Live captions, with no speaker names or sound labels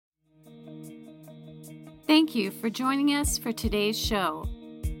Thank you for joining us for today's show.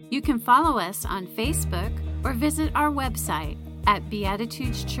 You can follow us on Facebook or visit our website at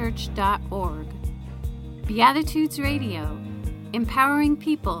beatitudeschurch.org. Beatitudes Radio, empowering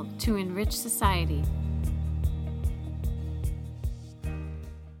people to enrich society.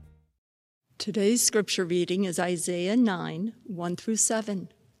 Today's scripture reading is Isaiah 9, 1-7.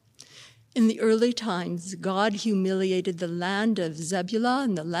 In the early times, God humiliated the land of Zebulun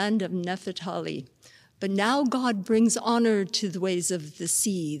and the land of Naphtali. But now God brings honor to the ways of the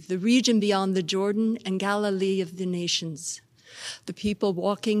sea, the region beyond the Jordan and Galilee of the nations. The people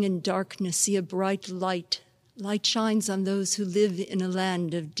walking in darkness see a bright light. Light shines on those who live in a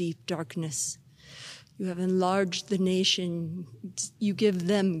land of deep darkness. You have enlarged the nation. You give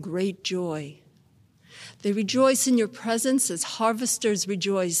them great joy. They rejoice in your presence as harvesters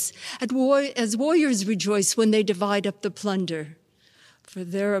rejoice, as warriors rejoice when they divide up the plunder. For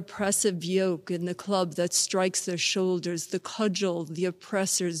their oppressive yoke and the club that strikes their shoulders, the cudgel the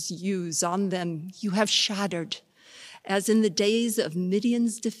oppressors use on them, you have shattered, as in the days of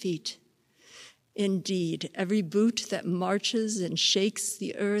Midian's defeat. Indeed, every boot that marches and shakes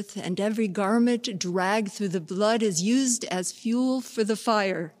the earth and every garment dragged through the blood is used as fuel for the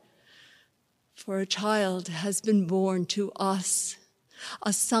fire. For a child has been born to us,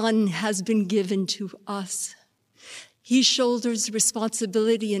 a son has been given to us. He shoulders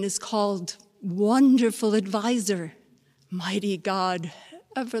responsibility and is called Wonderful Advisor, Mighty God,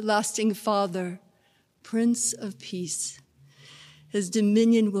 Everlasting Father, Prince of Peace. His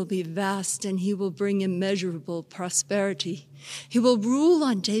dominion will be vast, and he will bring immeasurable prosperity. He will rule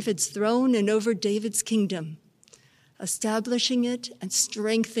on David's throne and over David's kingdom, establishing it and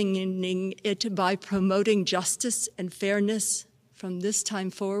strengthening it by promoting justice and fairness from this time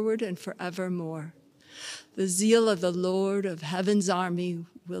forward and forevermore. The zeal of the Lord of heaven's army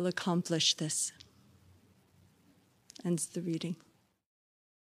will accomplish this. Ends the reading.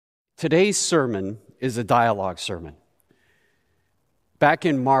 Today's sermon is a dialogue sermon. Back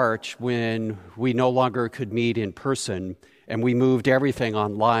in March, when we no longer could meet in person and we moved everything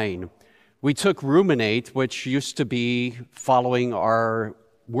online, we took Ruminate, which used to be following our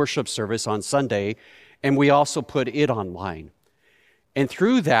worship service on Sunday, and we also put it online. And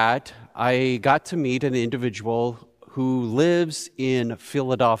through that, I got to meet an individual who lives in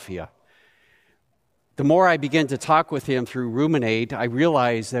Philadelphia. The more I began to talk with him through Ruminate, I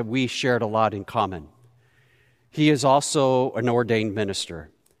realized that we shared a lot in common. He is also an ordained minister.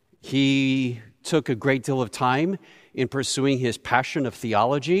 He took a great deal of time in pursuing his passion of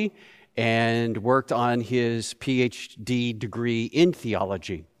theology and worked on his PhD degree in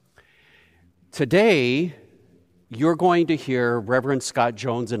theology. Today, you're going to hear Reverend Scott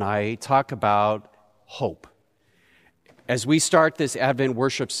Jones and I talk about hope. As we start this Advent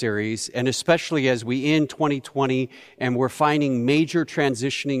worship series, and especially as we end 2020 and we're finding major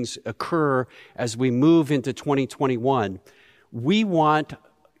transitionings occur as we move into 2021, we want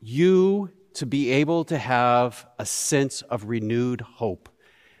you to be able to have a sense of renewed hope.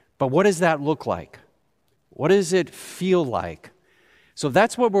 But what does that look like? What does it feel like? So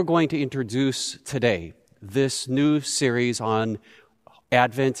that's what we're going to introduce today, this new series on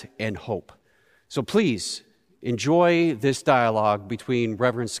Advent and hope. So please enjoy this dialogue between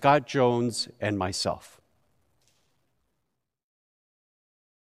Reverend Scott Jones and myself.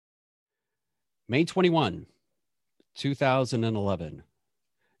 May 21, 2011.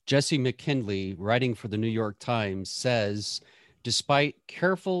 Jesse McKinley, writing for the New York Times, says, despite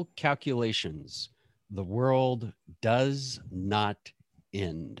careful calculations, the world does not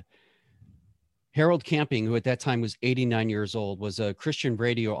end. Harold Camping, who at that time was 89 years old, was a Christian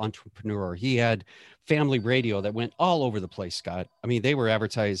radio entrepreneur. He had family radio that went all over the place, Scott. I mean, they were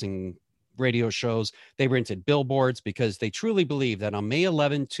advertising radio shows. They rented billboards because they truly believed that on May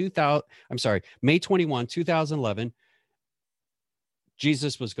 21, 2011,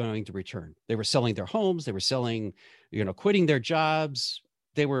 Jesus was going to return. They were selling their homes. They were selling, quitting their jobs.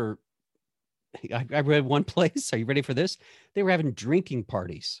 I read one place, are you ready for this? They were having drinking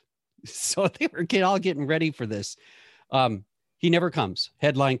parties. So they were all getting ready for this. He never comes.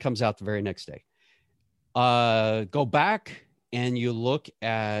 Headline comes out the very next day. Go back and you look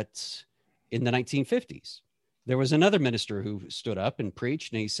at in the 1950s. There was another minister who stood up and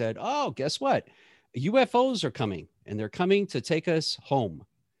preached, and he said, oh, guess what? UFOs are coming, and they're coming to take us home.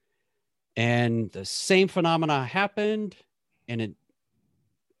 And the same phenomena happened, and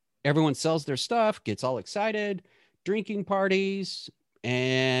everyone sells their stuff, gets all excited, drinking parties,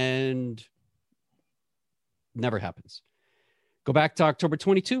 and never happens. Go back to October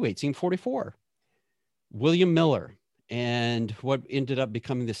 22, 1844. William Miller and what ended up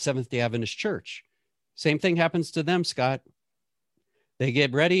becoming the Seventh-day Adventist Church Same thing happens to them, Scott. They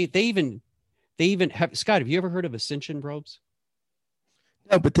get ready. They even have, Scott, have you ever heard of ascension robes?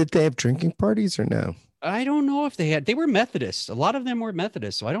 No, but did they have drinking parties or no? I don't know if they were Methodists. A lot of them were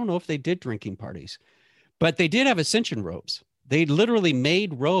Methodists. So I don't know if they did drinking parties, but they did have ascension robes. They literally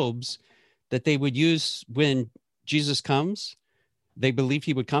made robes that they would use when Jesus comes. They believed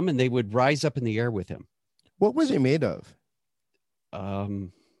he would come and they would rise up in the air with him. What were they made of?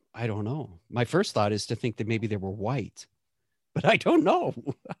 I don't know. My first thought is to think that maybe they were white, but I don't know.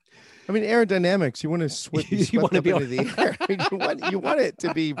 I mean, aerodynamics, you want to swept want to up be into the air. You want it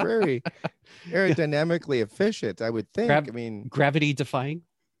to be very aerodynamically efficient, I would think. I mean, gravity defying.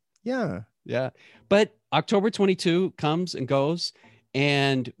 Yeah. Yeah. But October 22 comes and goes.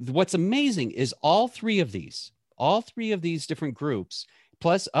 And what's amazing is all three of these different groups,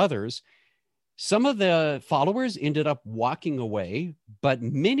 plus others, some of the followers ended up walking away, but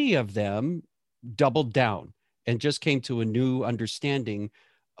many of them doubled down and just came to a new understanding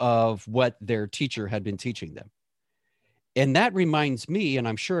of what their teacher had been teaching them. And that reminds me, and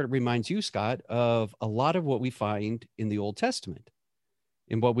I'm sure it reminds you, Scott, of a lot of what we find in the Old Testament,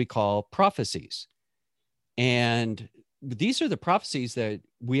 in what we call prophecies. And these are the prophecies that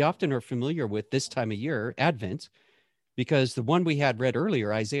we often are familiar with this time of year, Advent, because the one we had read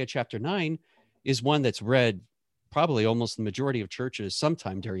earlier, Isaiah chapter 9, is one that's read probably almost the majority of churches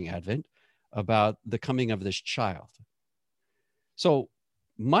sometime during Advent, about the coming of this child. So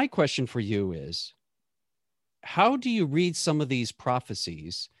my question for you is, how do you read some of these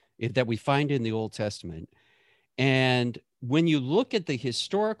prophecies that we find in the Old Testament? And when you look at the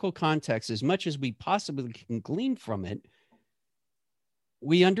historical context, as much as we possibly can glean from it,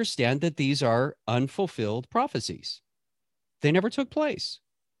 we understand that these are unfulfilled prophecies. They never took place.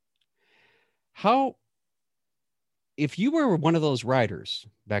 How, if you were one of those writers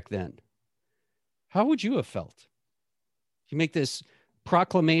back then, how would you have felt? You make this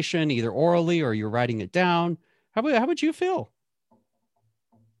proclamation either orally or you're writing it down. How would you feel?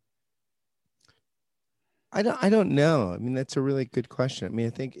 I don't know. I mean, that's a really good question. I mean, I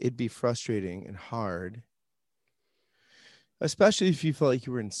think it'd be frustrating and hard, especially if you felt like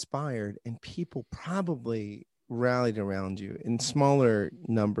you were inspired and people probably rallied around you in smaller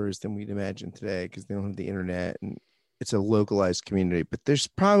numbers than we'd imagine today because they don't have the internet and it's a localized community. But there's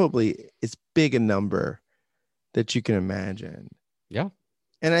probably as big a number that you can imagine. Yeah.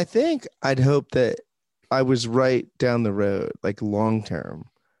 And I think I'd hope that I was right down the road, like long term.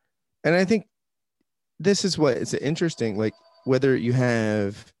 And I think this is what is interesting, like whether you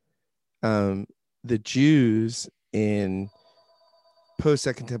have the Jews in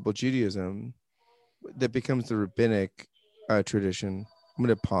post-Second Temple Judaism that becomes the rabbinic tradition. I'm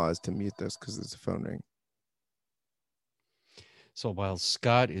going to pause to mute this because there's a phone ring. So while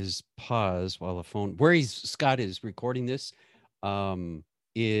Scott is paused, while the phone, Scott is recording this,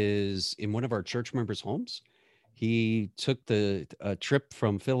 is in one of our church members' homes. He took the trip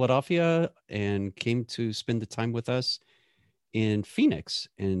from Philadelphia and came to spend the time with us in Phoenix.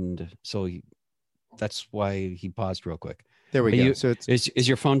 And so that's why he paused real quick. There we go. So is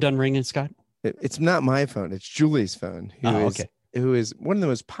your phone done ringing, Scott? It's not my phone. It's Julie's phone, who is one of the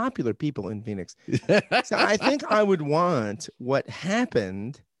most popular people in Phoenix. So I think I would want what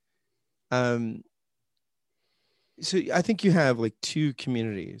happened. So I think you have like two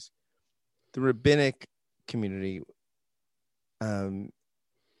communities, the rabbinic community,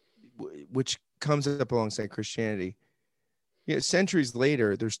 which comes up alongside Christianity. You know, centuries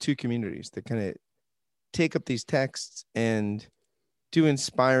later, there's two communities that kind of take up these texts and do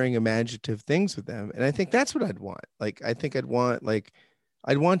inspiring, imaginative things with them. And I think that's what I'd want. Like, I think I'd want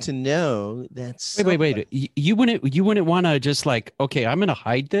to know that's wait. You wouldn't want to just like, okay, I'm going to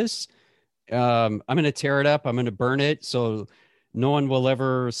hide this. I'm going to tear it up. I'm going to burn it. So no one will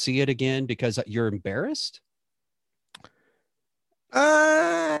ever see it again because you're embarrassed.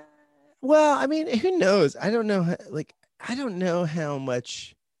 Well, I mean, who knows? I don't know. I don't know how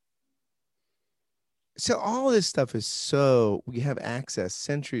much. So all this stuff is we have access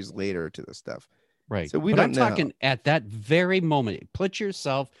centuries later to this stuff. Right. So I'm talking at that very moment. Put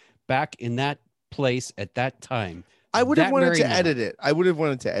yourself back in that place at that time. I would have wanted to edit it. I would have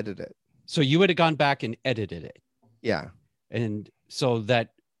wanted to edit it. So you would have gone back and edited it. Yeah. And so that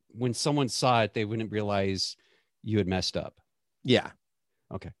when someone saw it, they wouldn't realize you had messed up. Yeah.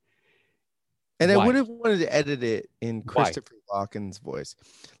 Okay. And I would have wanted to edit it in Christopher Walken's voice.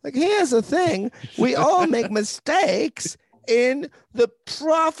 Like, here's the thing. We all make mistakes in the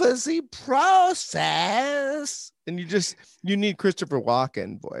prophecy process. And you need Christopher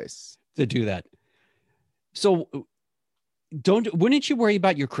Walken voice to do that. So wouldn't you worry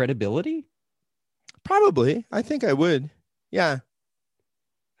about your credibility? Probably. I think I would. Yeah.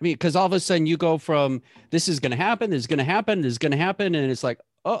 I mean, because all of a sudden you go from this is going to happen, this is going to happen, this is going to happen, and it's like,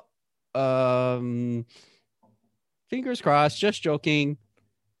 oh, fingers crossed, just joking.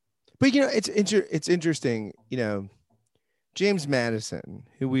 But you know, it's interesting. You know, James Madison,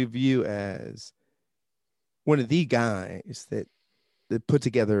 who we view as one of the guys that put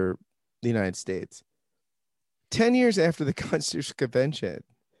together the United States, 10 years after the Constitutional Convention,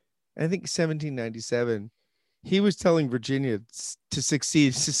 I think 1797, he was telling Virginia to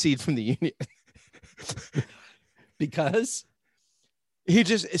secede from the Union. Because he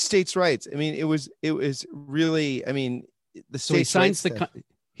just states' rights. I mean, it was really, I mean, the so he signs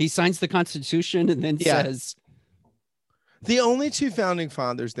he signs the Constitution and then says, the only two founding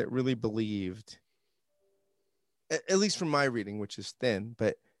fathers that really believed, at least from my reading, which is thin,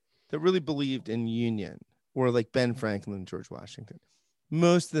 but that really believed in union, were like Ben Franklin and George Washington.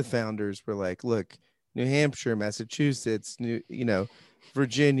 Most of the founders were like, look, New Hampshire, Massachusetts,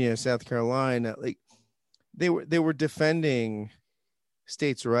 Virginia, South Carolina, like they were defending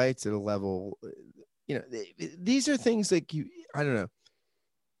states' rights at a level, these are things like I don't know,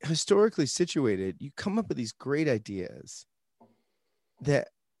 historically situated, you come up with these great ideas that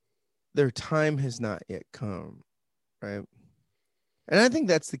their time has not yet come, right? And I think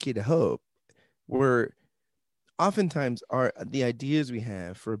that's the key to hope, where oftentimes the ideas we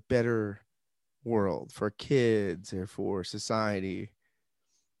have for a better world, for kids or for society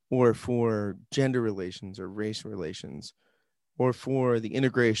or for gender relations or race relations or for the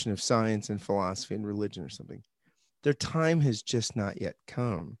integration of science and philosophy and religion or something, their time has just not yet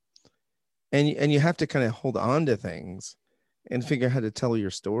come. And you have to kind of hold on to things and figure out how to tell your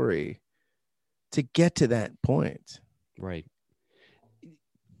story to get to that point. Right.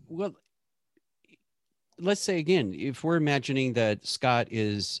 Well, let's say again, if we're imagining that Scott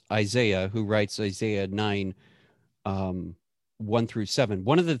is Isaiah, who writes Isaiah 9, 1 through 7,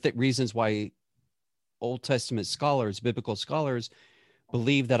 one of the reasons why Old Testament scholars, biblical scholars,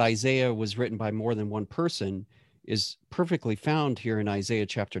 believe that Isaiah was written by more than one person is perfectly found here in Isaiah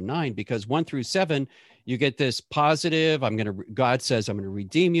chapter 9, because 1 through 7, you get this positive, God says, I'm going to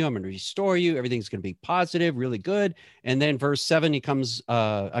redeem you, I'm going to restore you, everything's going to be positive, really good. And then verse 8 comes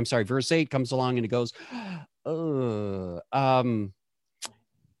along and it goes,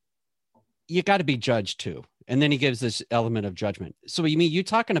 you got to be judged too. And then he gives this element of judgment. So you mean, you're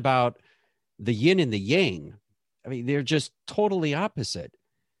talking about the yin and the yang. I mean, they're just totally opposite.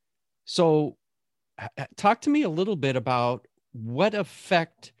 So talk to me a little bit about what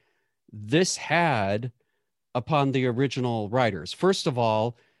effect this had upon the original writers. First of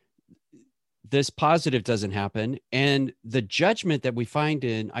all, this positive doesn't happen. And the judgment that we find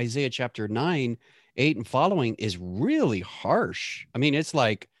in Isaiah chapter 9, 8 and following is really harsh. I mean, it's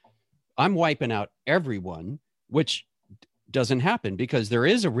like, I'm wiping out everyone, which doesn't happen because there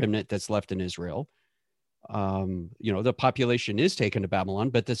is a remnant that's left in Israel. The population is taken to Babylon,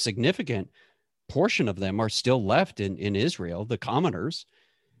 but the significant portion of them are still left in Israel, the commoners.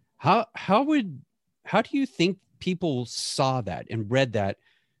 How do you think people saw that and read that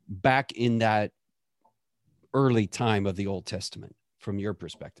back in that early time of the Old Testament from your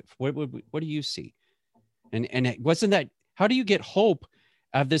perspective? What do you see? And wasn't that, how do you get hope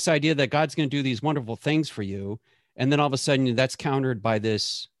of this idea that God's going to do these wonderful things for you, and then all of a sudden that's countered by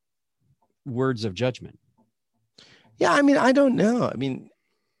this words of judgment? Yeah, I mean, I don't know. I mean,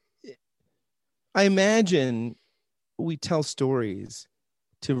 I imagine we tell stories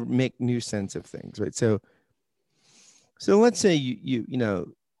to make new sense of things, right? So let's say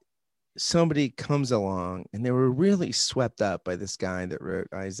you somebody comes along and they were really swept up by this guy that wrote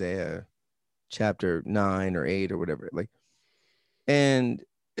Isaiah chapter 9 or 8 or whatever. And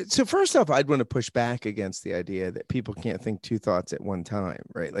so first off, I'd want to push back against the idea that people can't think two thoughts at one time,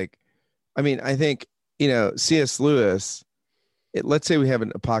 right? I think, C.S. Lewis, let's say we have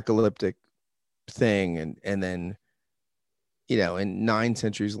an apocalyptic thing and then, and 9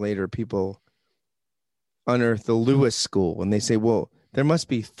 centuries later, people unearth the Lewis School and they say, well, there must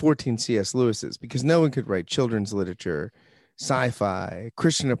be 14 C.S. Lewises because no one could write children's literature, sci-fi,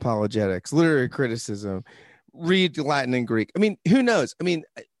 Christian apologetics, literary criticism, read Latin and Greek. I mean, who knows? I mean,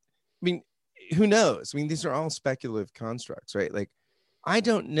 who knows? I mean, these are all speculative constructs, right? I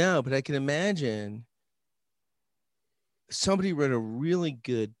don't know, but I can imagine somebody wrote a really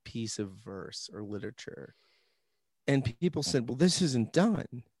good piece of verse or literature and people said, well, this isn't done.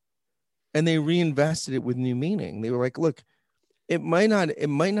 And they reinvested it with new meaning. They were like, look, it might not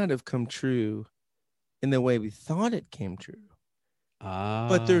have come true in the way we thought it came true.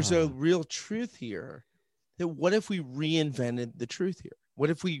 But there's a real truth here. That what if we reinvented the truth here? What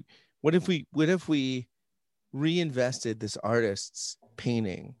if we What if we reinvested this artist's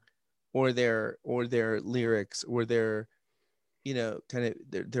painting or their lyrics or their, kind of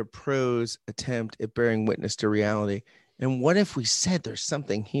their prose attempt at bearing witness to reality? And what if we said there's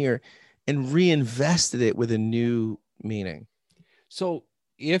something here and reinvested it with a new meaning? So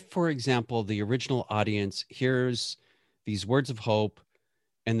if, for example, the original audience hears these words of hope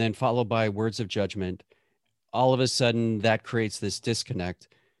and then followed by words of judgment, all of a sudden that creates this disconnect.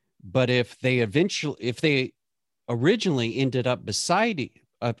 But if they originally ended up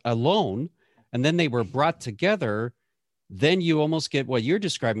alone, and then they were brought together, then you almost get what you're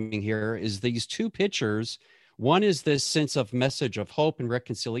describing here is these two pictures. One is this sense of message of hope and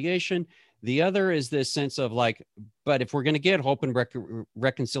reconciliation. The other is this sense of like, but if we're going to get hope and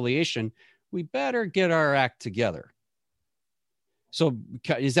reconciliation, we better get our act together. So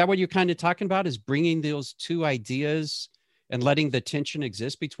is that what you're kind of talking about, is bringing those two ideas and letting the tension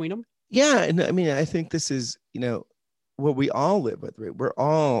exist between them? Yeah. And I mean, I think this is, what we all live with,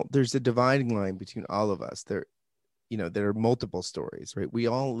 right? There's a dividing line between all of us. There are multiple stories, right? We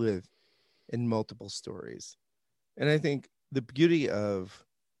all live in multiple stories. And I think the beauty of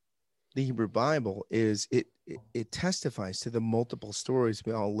the Hebrew Bible is it testifies to the multiple stories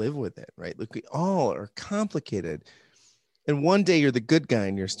we all live with it, right? Like, we all are complicated. And one day you're the good guy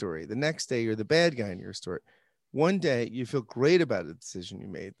in your story. The next day you're the bad guy in your story. One day you feel great about a decision you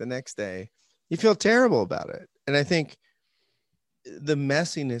made. The next day you feel terrible about it. And I think the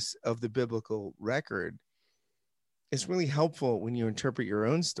messiness of the biblical record is really helpful when you interpret your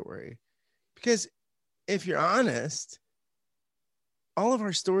own story, because if you're honest, all of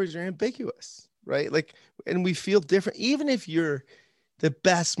our stories are ambiguous, right? Like, and we feel different. Even if you're the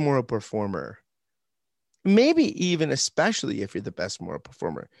best moral performer, maybe even especially if you're the best moral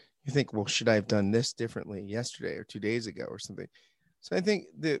performer, you think, well, should I have done this differently yesterday or 2 days ago or something? So I think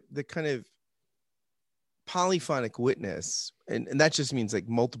the kind of polyphonic witness, and that just means like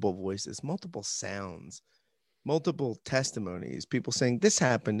multiple voices, multiple sounds, multiple testimonies, people saying this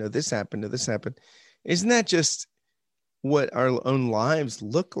happened, or this happened, or this happened. Isn't that just what our own lives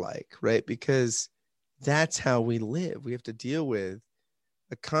look like, right? Because that's how we live. We have to deal with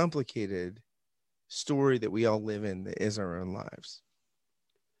a complicated story that we all live in that is our own lives.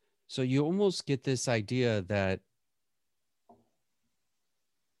 So you almost get this idea that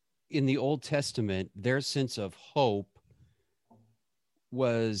in the Old Testament, their sense of hope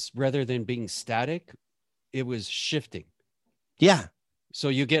was, rather than being static, it was shifting. Yeah. So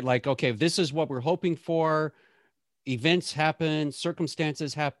you get like, okay, this is what we're hoping for. Events happen,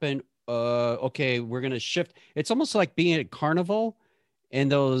 circumstances happen. Okay, we're going to shift. It's almost like being at carnival and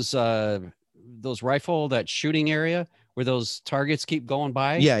those rifle, that shooting area where those targets keep going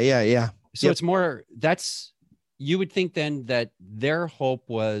by. Yeah. So It's more, you would think then that their hope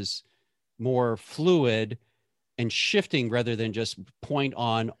was more fluid and shifting rather than just point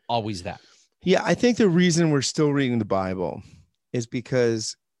on always that. Yeah, I think the reason we're still reading the Bible is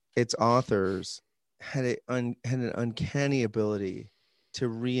because its authors had an uncanny ability to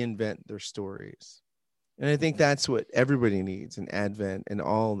reinvent their stories. And I think that's what everybody needs in Advent and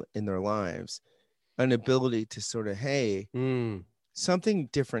all in their lives, an ability to sort of, hey, something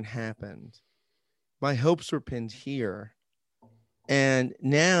different happened. My hopes were pinned here. And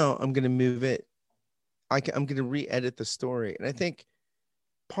now I'm going to move it. I'm going to re-edit the story. And I think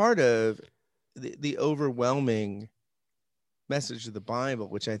part of the overwhelming message of the Bible,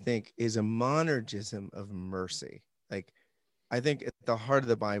 which I think is a monergism of mercy. Like, I think at the heart of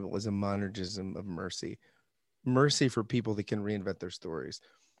the Bible is a monergism of mercy for people that can reinvent their stories.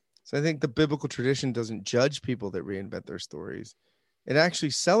 So I think the biblical tradition doesn't judge people that reinvent their stories. It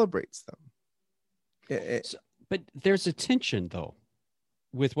actually celebrates them. But there's a tension though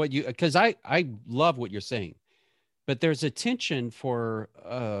with what you, because I love what you're saying, but there's a tension for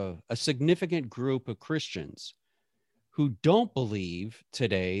a significant group of Christians who don't believe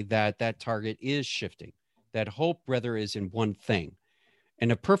today that that target is shifting, that hope rather is in one thing.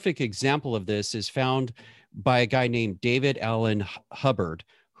 And a perfect example of this is found by a guy named David Allen Hubbard,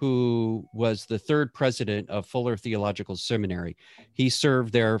 who was the third president of Fuller Theological Seminary. He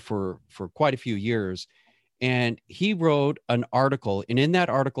served there for quite a few years. And he wrote an article. And in that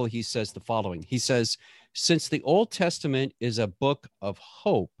article, he says the following. He says, since the Old Testament is a book of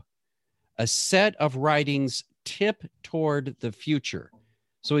hope, a set of writings tip toward the future.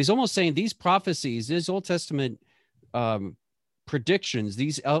 So he's almost saying these prophecies, these Old Testament predictions,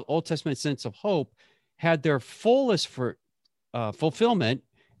 these Old Testament sense of hope had their fullest fulfillment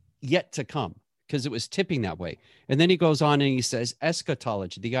yet to come, because it was tipping that way. And then he goes on and he says,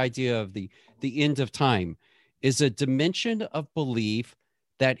 eschatology, the idea of the end of time, is a dimension of belief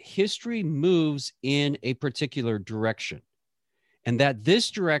that history moves in a particular direction, and that this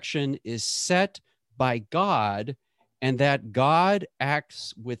direction is set by God, and that God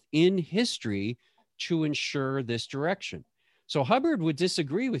acts within history to ensure this direction. So Hubbard would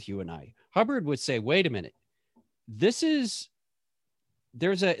disagree with you and I. Hubbard would say, wait a minute, there is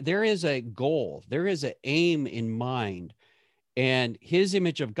a goal, there is an aim in mind. And his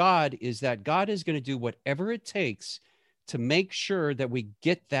image of God is that God is going to do whatever it takes to make sure that we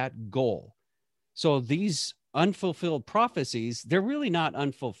get that goal. So these unfulfilled prophecies, they're really not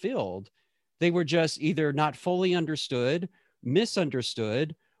unfulfilled. They were just either not fully understood,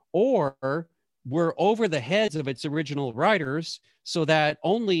 misunderstood, or were over the heads of its original writers, so that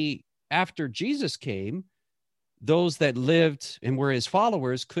only after Jesus came, those that lived and were his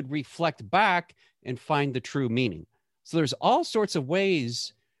followers could reflect back and find the true meaning. So there's all sorts of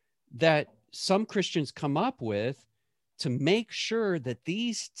ways that some Christians come up with to make sure that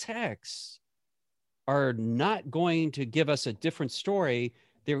these texts are not going to give us a different story.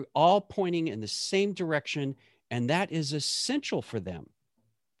 They're all pointing in the same direction, and that is essential for them,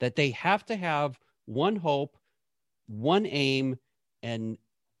 that they have to have one hope, one aim, and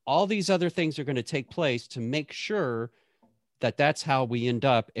all these other things are going to take place to make sure that that's how we end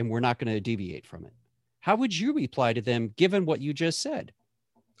up, and we're not going to deviate from it. How would you reply to them, given what you just said?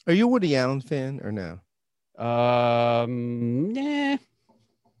 Are you a Woody Allen fan or no? Nah.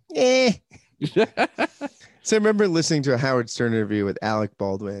 So I remember listening to a Howard Stern interview with Alec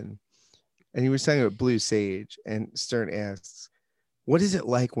Baldwin, and he was talking about Blue Sage, and Stern asks, what is it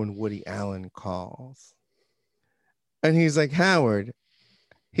like when Woody Allen calls? And he's like, Howard,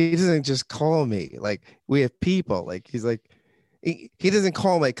 he doesn't just call me. Like, we have people. Like, he's like, he doesn't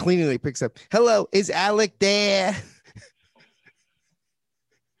call like cleaning. He picks up, hello, is Alec there?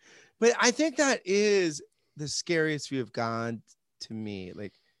 But I think that is the scariest view of God to me.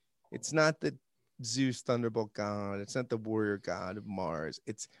 Like, it's not the Zeus Thunderbolt God. It's not the warrior God of Mars.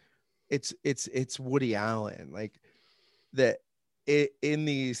 It's Woody Allen. Like, that in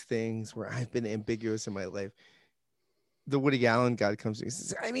these things where I've been ambiguous in my life, the Woody Allen God comes to me and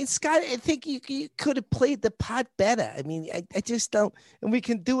says, I mean, Scott, I think you could have played the part better. I mean, I just don't. And we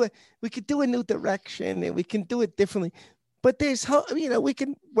can do a new direction, and we can do it differently. But there's, we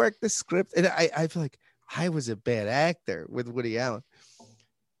can work the script. And I feel like I was a bad actor with Woody Allen.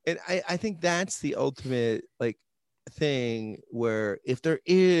 And I think that's the ultimate like thing, where if there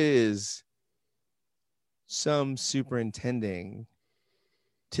is some superintending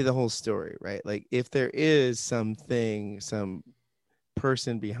to the whole story, right? Like, if there is some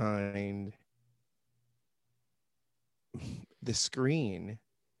person behind the screen,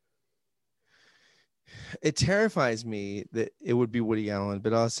 it terrifies me that it would be Woody Allen,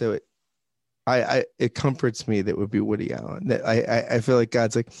 but also it comforts me that it would be Woody Allen. That I feel like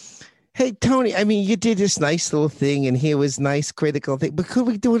God's like, hey, Tony, I mean, you did this nice little thing, and here was nice critical thing, but could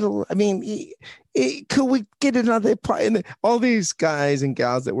we do it? I mean, could we get another part? And all these guys and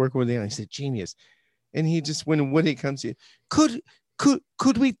gals that work with him, I said, genius. And he just, when Woody comes to you, could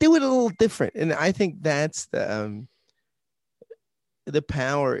we do it a little different? And I think that's the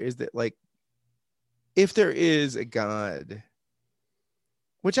power, is that, like, if there is a God,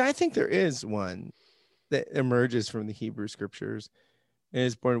 which I think there is one that emerges from the Hebrew scriptures and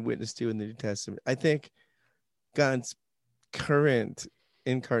is born witness to in the New Testament, I think God's current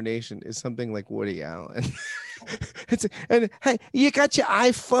incarnation is something like Woody Allen. And hey, you got your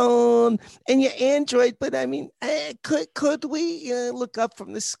iPhone and your Android, but I mean, could we look up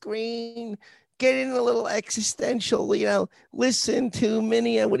from the screen, get in a little existential, listen to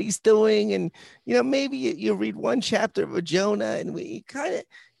Minnie what he's doing, and maybe you read one chapter of Jonah, and you kind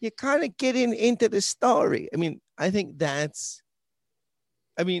of get into the story. I mean, I think that's,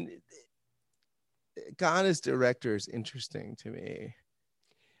 God as director is interesting to me.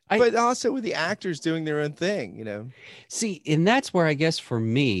 But also with the actors doing their own thing, See, and that's where I guess for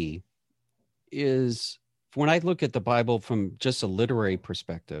me is, when I look at the Bible from just a literary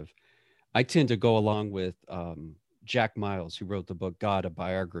perspective, I tend to go along with Jack Miles, who wrote the book God, a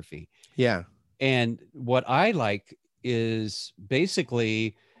Biography. Yeah. And what I like is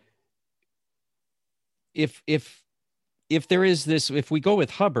basically, if there is this, if we go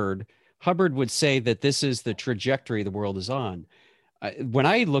with Hubbard would say that this is the trajectory the world is on. When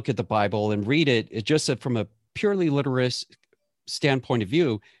I look at the Bible and read it just from a purely literary standpoint of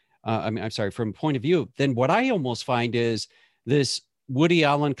view, from a point of view, then what I almost find is this Woody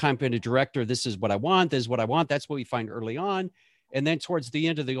Allen kind of director. This is what I want. This is what I want. That's what we find early on. And then towards the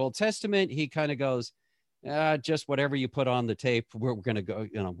end of the Old Testament, he kind of goes, just whatever you put on the tape, we're going to go,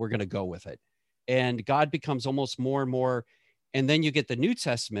 we're going to go with it. And God becomes almost more and more And then you get the New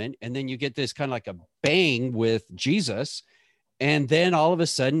Testament, and then you get this kind of like a bang with Jesus. And then all of a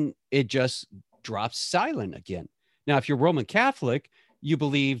sudden it just drops silent again. Now, if you're Roman Catholic, you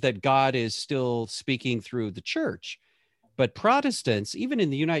believe that God is still speaking through the church. But Protestants, even in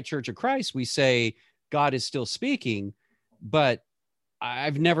the United Church of Christ, we say God is still speaking. But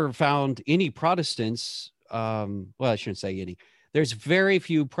I've never found any Protestants, well, I shouldn't say any. There's very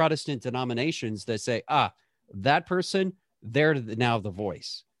few Protestant denominations that say, that person, they're now the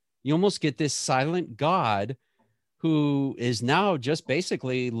voice. You almost get this silent God who is now just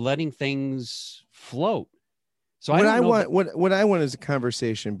basically letting things float. So what I want is a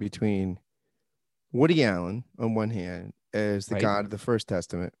conversation between Woody Allen on one hand as the God of the First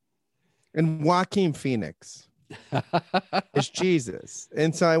Testament, and Joaquin Phoenix as Jesus.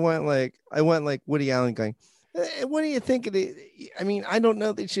 And so I want like Woody Allen going, what do you think of it? I mean, I don't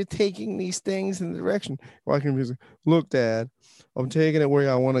know that you're taking these things in the direction. Joaquin Phoenix, look, Dad, I'm taking it where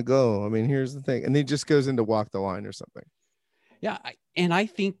I want to go. I mean, here's the thing. And he just goes into Walk the Line or something. Yeah. And I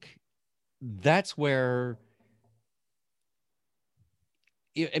think that's where,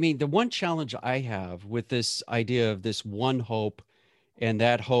 I mean, the one challenge I have with this idea of this one hope, and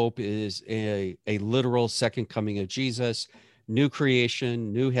that hope is a literal second coming of Jesus, new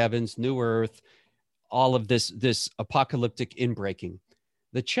creation, new heavens, new earth, all of this apocalyptic inbreaking.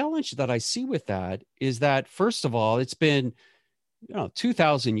 The challenge that I see with that is that, first of all, it's been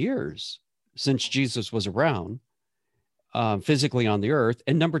 2,000 years since Jesus was around physically on the earth.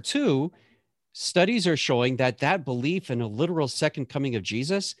 And number two, studies are showing that belief in a literal second coming of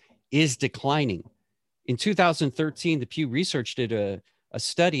Jesus is declining. In 2013, the Pew Research did a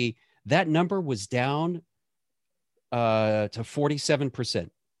study. That number was down to 47%.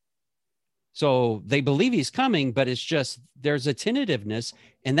 So they believe he's coming, but it's just, there's a tentativeness,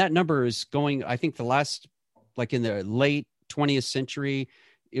 and that number is going, I think like in the late 20th century,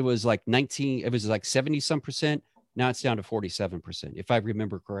 it was like 70 some percent. Now it's down to 47%, if I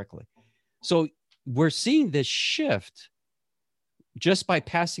remember correctly. So we're seeing this shift just by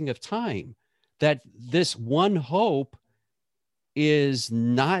passing of time, that this one hope is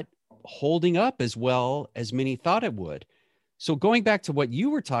not holding up as well as many thought it would. So going back to what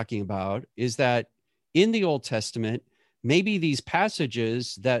you were talking about is that in the Old Testament, maybe these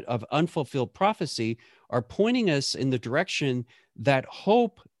passages that of unfulfilled prophecy are pointing us in the direction that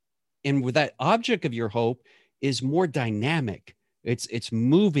hope, and with that object of your hope, is more dynamic. It's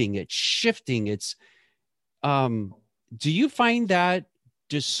moving, it's shifting. It's do you find that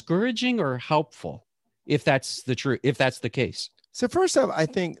discouraging or helpful, if that's the case? So first off, I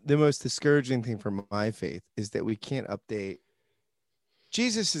think the most discouraging thing for my faith is that we can't update.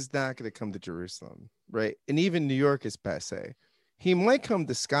 Jesus is not going to come to Jerusalem, right? And even New York is passé. He might come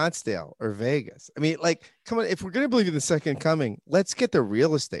to Scottsdale or Vegas. I mean, like, come on, if we're going to believe in the second coming, let's get the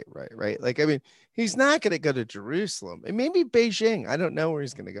real estate right? Like, I mean, he's not going to go to Jerusalem. And maybe Beijing. I don't know where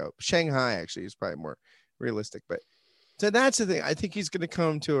he's going to go. Shanghai, actually, is probably more realistic. But so that's the thing. I think he's going to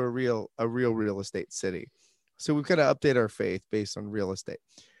come to a real real estate city. So we've got to update our faith based on real estate.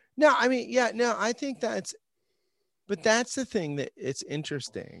 No, I mean, yeah, no, I think but that's the thing that it's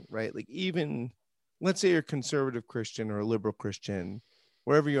interesting, right? Like, even let's say you're a conservative Christian or a liberal Christian,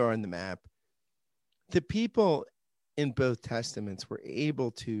 wherever you are on the map, the people in both testaments were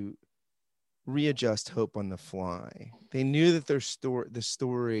able to readjust hope on the fly. They knew that the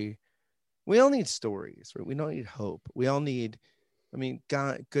story, we all need stories, right? We don't need hope. We all need, I mean,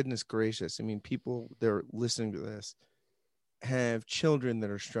 God, goodness gracious. I mean, people that are listening to this have children that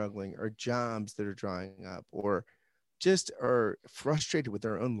are struggling, or jobs that are drying up, or just are frustrated with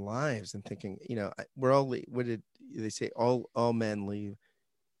their own lives and thinking, we're all, what did they say? All men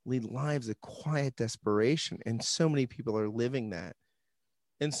lead lives of quiet desperation. And so many people are living that.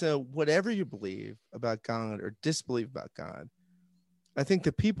 And so whatever you believe about God or disbelieve about God, I think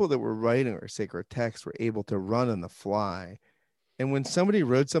the people that were writing our sacred texts were able to run on the fly. And when somebody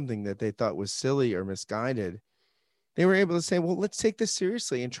wrote something that they thought was silly or misguided, they were able to say, well, let's take this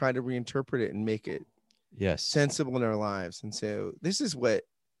seriously and try to reinterpret it and make it sensible in our lives. And so this is what,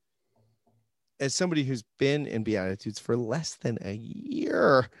 as somebody who's been in Beatitudes for less than a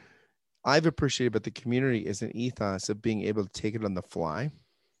year, I've appreciated about the community is an ethos of being able to take it on the fly.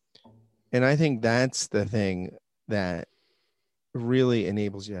 And I think that's the thing that really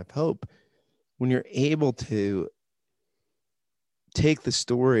enables you to have hope, when you're able to take the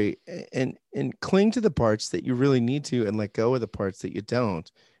story and cling to the parts that you really need to, and let go of the parts that you don't.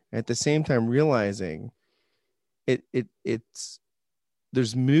 At the same time, realizing it's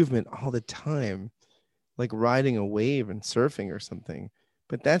there's movement all the time, like riding a wave and surfing or something.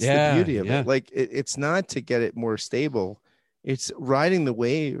 But that's the beauty of it. Like, it's not to get it more stable. It's riding the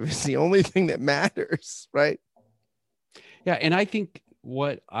wave is the only thing that matters, right? Yeah. And I think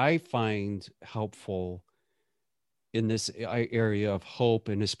what I find helpful in this area of hope,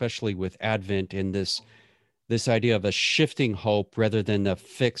 and especially with Advent and this idea of a shifting hope rather than a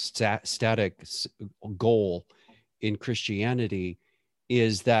fixed static goal in Christianity,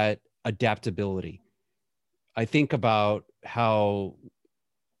 is that adaptability. I think about how,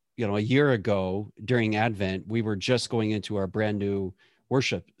 a year ago during Advent, we were just going into our brand new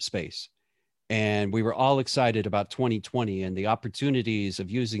worship space. And we were all excited about 2020 and the opportunities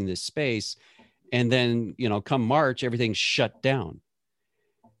of using this space. And then, come March, everything's shut down.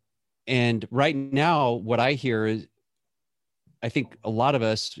 And right now, what I hear is, I think a lot of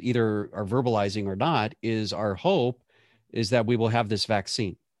us either are verbalizing or not, is our hope is that we will have this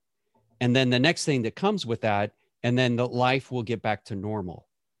vaccine. And then the next thing that comes with that, and then the life will get back to normal.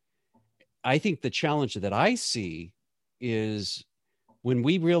 I think the challenge that I see is when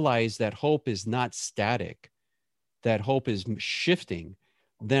we realize that hope is not static, that hope is shifting,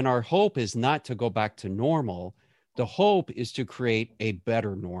 then our hope is not to go back to normal. The hope is to create a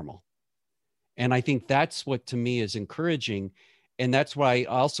better normal. And I think that's what to me is encouraging. And that's what I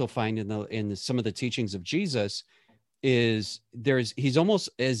also find in some of the teachings of Jesus is he's almost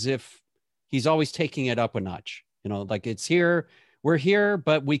as if he's always taking it up a notch, like it's here, we're here,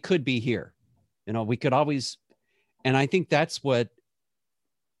 but we could be here, we could always. And I think that's what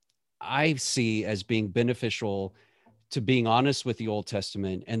I see as being beneficial to being honest with the Old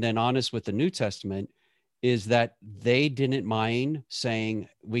Testament and then honest with the New Testament, is that they didn't mind saying,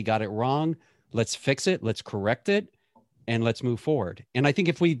 we got it wrong. Let's fix it. Let's correct it. And let's move forward. And I think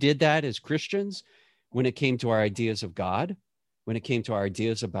if we did that as Christians, when it came to our ideas of God, when it came to our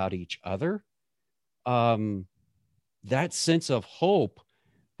ideas about each other, that sense of hope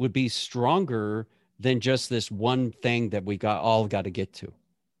would be stronger than just this one thing that we all got to get to.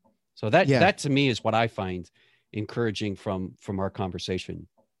 So that to me is what I find encouraging from our conversation.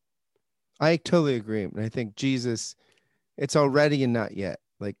 I totally agree. And I think Jesus, it's already and not yet.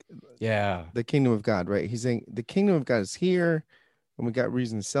 Like, the kingdom of God, right? He's saying the kingdom of God is here and we got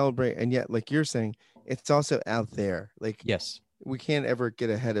reason to celebrate. And yet, like you're saying, it's also out there. Like, yes, we can't ever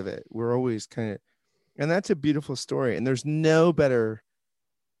get ahead of it. We're always and that's a beautiful story. And there's no better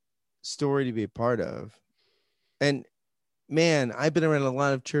story to be a part of. And man, I've been around a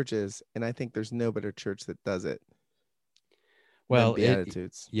lot of churches and I think there's no better church that does it. Well,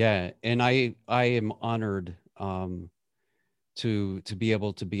 Beatitudes. And I am honored to be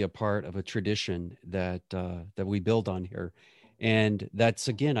able to be a part of a tradition that we build on here. And that's,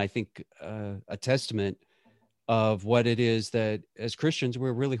 again, I think a testament of what it is that as Christians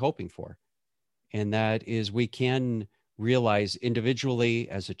we're really hoping for. And that is we can realize individually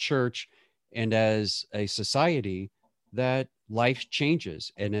as a church and as a society that life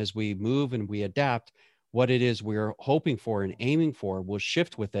changes. And as we move and we adapt, what it is we're hoping for and aiming for will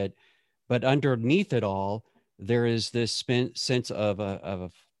shift with it. But underneath it all, there is this sense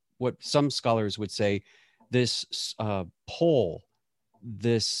of what some scholars would say, this pull,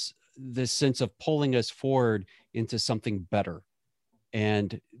 this sense of pulling us forward into something better.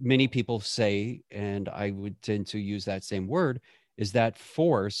 And many people say, and I would tend to use that same word, is that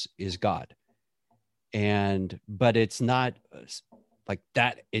force is God. But it's not like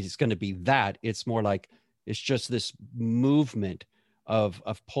that. It's going to be that. It's more like it's just this movement of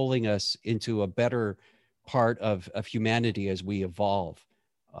pulling us into a better part of humanity as we evolve.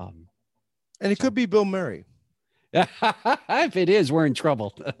 And it could be Bill Murray. If it is, we're in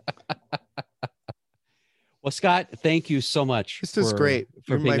trouble. Well, Scott, thank you so much. This is great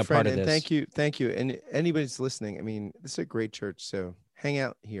for being a part of this. Thank you. And anybody's listening, I mean, this is a great church. So hang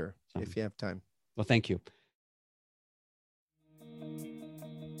out here if you have time. Well, thank you.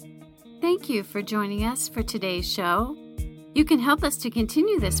 Thank you for joining us for today's show. You can help us to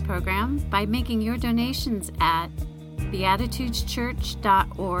continue this program by making your donations at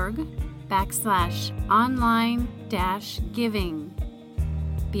beatitudeschurch.org/online-giving.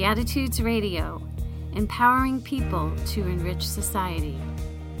 Beatitudes Radio, empowering people to enrich society.